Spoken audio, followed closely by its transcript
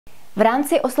V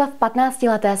rámci oslav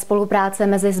 15leté spolupráce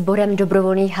mezi Sborem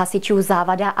dobrovolných hasičů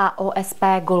Závada a OSP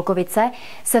Golkovice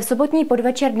se v sobotní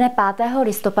podvečer dne 5.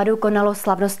 listopadu konalo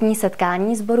slavnostní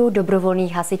setkání Sborů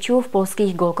dobrovolných hasičů v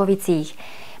polských Golkovicích.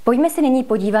 Pojďme si nyní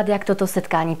podívat, jak toto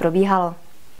setkání probíhalo.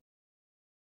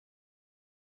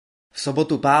 V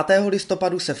sobotu 5.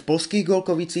 listopadu se v polských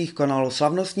Golkovicích konalo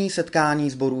slavnostní setkání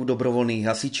Sborů dobrovolných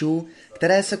hasičů,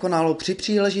 které se konalo při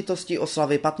příležitosti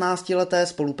oslavy 15leté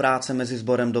spolupráce mezi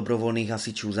Sborem dobrovolných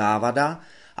hasičů Závada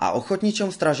a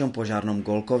Ochotniczom Strażom Pożarnom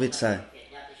Gołkowice.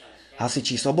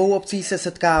 Hasiči z obou obcí se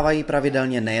setkávají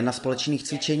pravidelně nejen na společných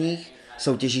cvičeních,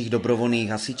 soutěžích dobrovolných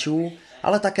hasičů,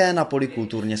 ale také na poli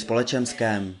kulturně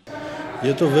společenském.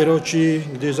 Je to výročí,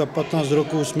 kdy za 15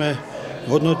 roků jsme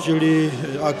hodnotili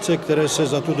akce, které se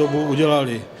za tu dobu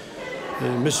udělaly.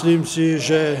 Myslím si,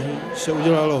 že se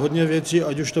udělalo hodně věcí,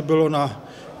 ať už to bylo na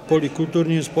poli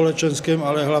kulturním, společenském,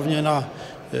 ale hlavně na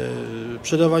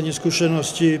předávání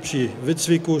zkušeností při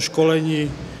výcviku,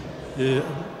 školení,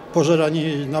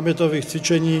 pořádání námětových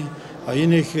cvičení a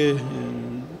jiných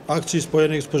akcí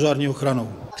spojených s požární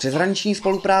ochranou. Přeshraniční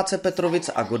spolupráce Petrovic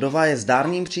a Godova je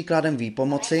zdárným příkladem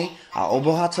výpomoci a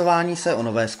obohacování se o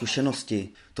nové zkušenosti.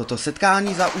 Toto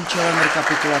setkání za účelem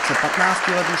rekapitulace 15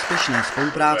 let úspěšné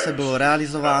spolupráce bylo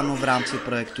realizováno v rámci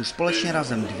projektu Společně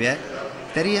Razem II,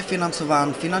 který je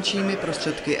financován finančními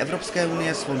prostředky Evropské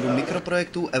unie z fondu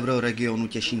mikroprojektů Euroregionu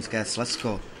Těšínské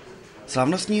Slezsko.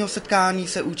 Slavnostního setkání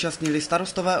se účastnili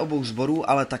starostové obou sborů,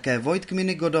 ale také vojt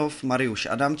Gminy Godów Mariusz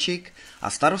Adamczyk a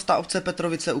starosta obce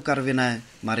Petrovice u Karviné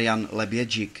Marian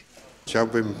Lebiedzik.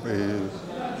 Chciałbym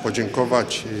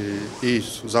podziękować i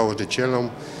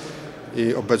założycielom,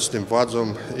 i obecnym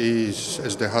władzom, i z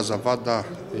SDH Závada,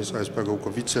 i z OSP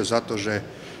Golkowice za to, že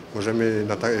můžeme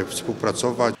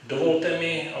spolupracovat. Dovolte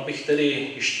mi, abych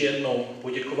tedy ještě jednou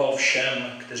poděkoval všem,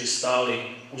 kteří stáli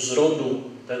u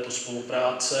zrodu této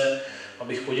spolupráce,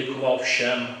 abych poděkoval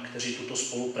všem, kteří tuto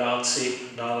spolupráci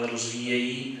dále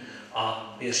rozvíjejí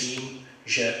a věřím,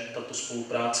 že tato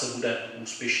spolupráce bude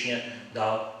úspěšně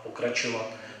dál pokračovat.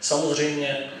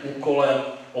 Samozřejmě úkolem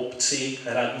obcí,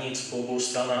 radnic po obou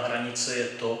stranách hranice je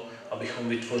to, abychom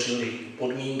vytvořili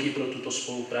podmínky pro tuto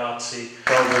spolupráci.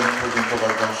 Chciałbym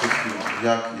podziękować Wam wszystkim,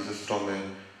 jak i ze strony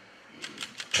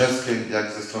czeskiej, jak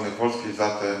i ze strony polskiej za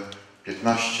te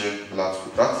 15 lat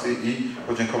współpracy i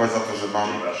podziękować za to, że mam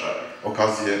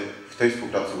okazję v té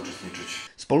spolupráci účastničit.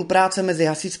 Spolupráce mezi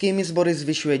hasičskými sbory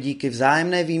zvyšuje díky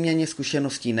vzájemné výměně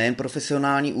zkušeností nejen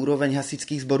profesionální úroveň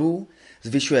hasičských sborů,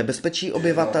 zvyšuje bezpečí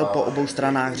obyvatel po obou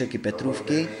stranách řeky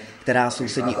Petrůvky, která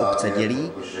sousední obce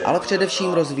dělí, ale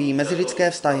především rozvíjí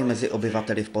mezilidské vztahy mezi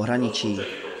obyvateli v pohraničí.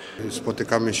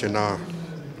 Spotykamy się na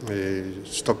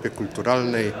stopie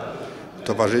kulturalnej,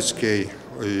 towarzyskiej.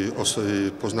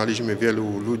 Poznaliśmy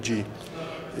wielu ludzi,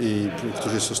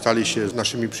 którzy stali się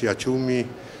naszymi przyjaciółmi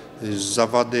z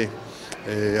Závady,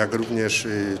 jak również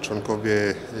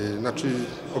członkowie,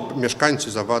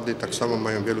 mieszkańcy Závady tak samo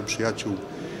mają wielu przyjaciół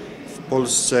w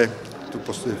Polsce, tu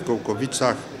w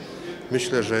Gołkowicach.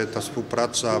 Myślę, że ta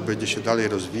współpraca będzie się dalej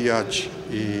rozwijać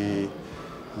i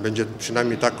będzie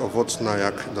przynajmniej tak owocna,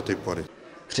 jak do tej pory.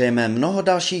 Přejeme mnoho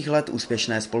dalších let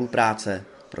úspěšné spolupráce.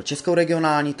 Pro Českou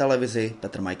regionální televizi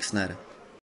Petr Majksner.